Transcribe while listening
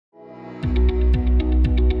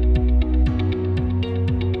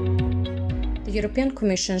The European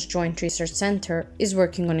Commission's Joint Research Centre is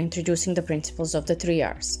working on introducing the principles of the 3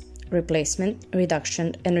 Rs: replacement,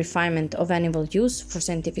 reduction and refinement of animal use for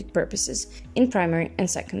scientific purposes in primary and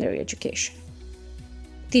secondary education.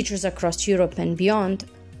 Teachers across Europe and beyond,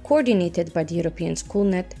 coordinated by the European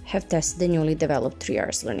Schoolnet, have tested the newly developed 3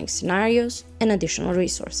 Rs learning scenarios and additional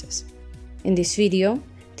resources. In this video,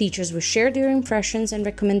 teachers will share their impressions and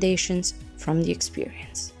recommendations from the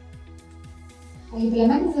experience. I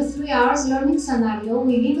implemented the 3 Rs learning scenario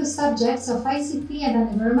within the subjects of ICT and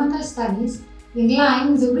environmental studies in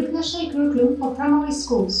line with the Greek National Curriculum for primary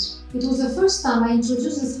schools. It was the first time I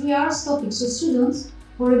introduced the 3 Rs topic to students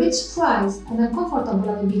who were a bit surprised and uncomfortable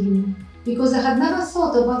at the beginning, because I had never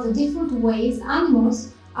thought about the different ways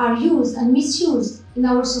animals are used and misused in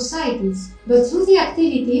our societies. But through the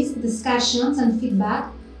activities, discussions and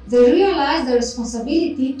feedback, they realized their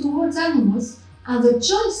responsibility towards animals and the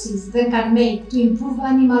choices they can make to improve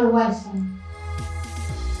animal welfare.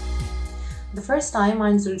 The first time I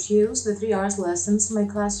introduced the 3 Rs lessons in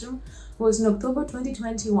my classroom was in October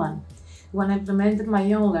 2021, when I implemented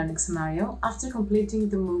my own learning scenario after completing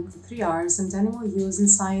the MOOC, the 3 Rs and Animal Use in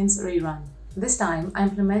Science rerun. This time, I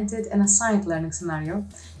implemented an assigned learning scenario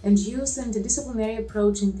and used an interdisciplinary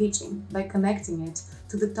approach in teaching by connecting it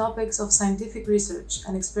to the topics of scientific research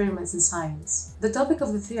and experiments in science. The topic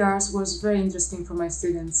of the 3 Rs was very interesting for my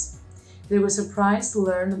students. They were surprised to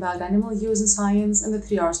learn about animal use in science and the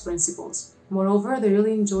 3 Rs principles. Moreover, they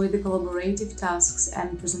really enjoyed the collaborative tasks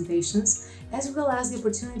and presentations, as well as the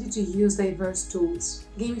opportunity to use diverse tools.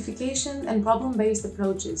 Gamification and problem-based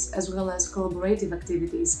approaches, as well as collaborative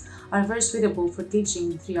activities, are very suitable for teaching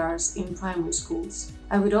the 3 Rs in primary schools.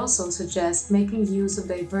 I would also suggest making use of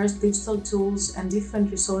diverse digital tools and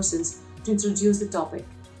different resources to introduce the topic.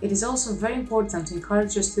 It is also very important to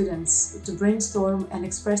encourage your students to brainstorm and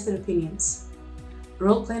express their opinions.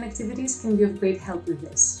 Role-playing activities can be of great help with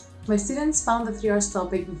this. My students found the 3 Rs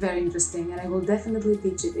topic very interesting, and I will definitely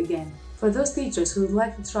teach it again. For those teachers who would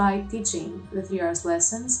like to try teaching the 3 Rs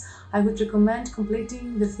lessons, I would recommend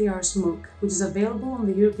completing the 3 Rs MOOC, which is available on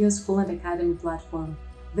the European Schoolnet Academy platform.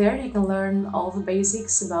 There you can learn all the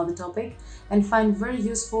basics about the topic and find very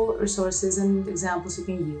useful resources and examples you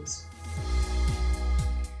can use.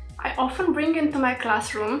 I often bring into my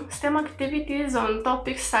classroom STEM activities on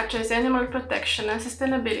topics such as animal protection and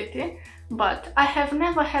sustainability, but I have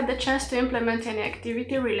never had the chance to implement any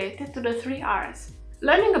activity related to the 3 Rs.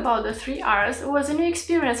 Learning about the 3 Rs was a new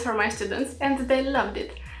experience for my students and they loved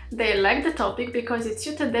it. They liked the topic because it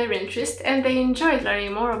suited their interest and they enjoyed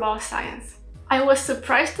learning more about science. I was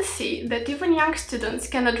surprised to see that even young students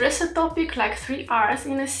can address a topic like 3 Rs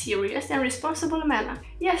in a serious and responsible manner.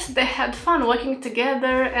 Yes, they had fun working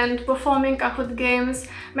together and performing Kahoot games,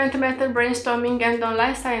 Mentimeter brainstorming and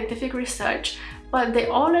online scientific research, but they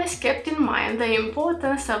always kept in mind the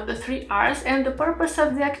importance of the 3 Rs and the purpose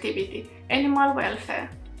of the activity, animal welfare.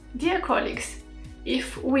 Dear colleagues,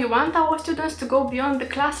 if we want our students to go beyond the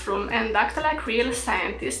classroom and act like real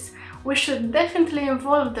scientists, we should definitely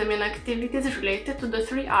involve them in activities related to the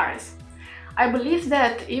 3 Rs. I believe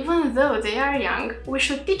that even though they are young, we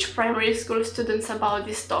should teach primary school students about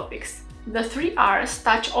these topics. The 3 Rs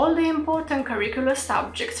touch all the important curricular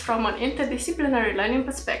subjects from an interdisciplinary learning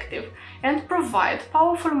perspective and provide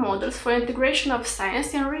powerful models for integration of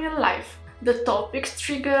science in real life. The topics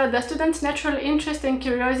trigger the students' natural interest and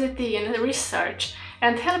curiosity in research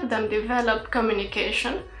and help them develop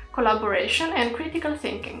communication, collaboration and critical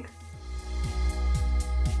thinking.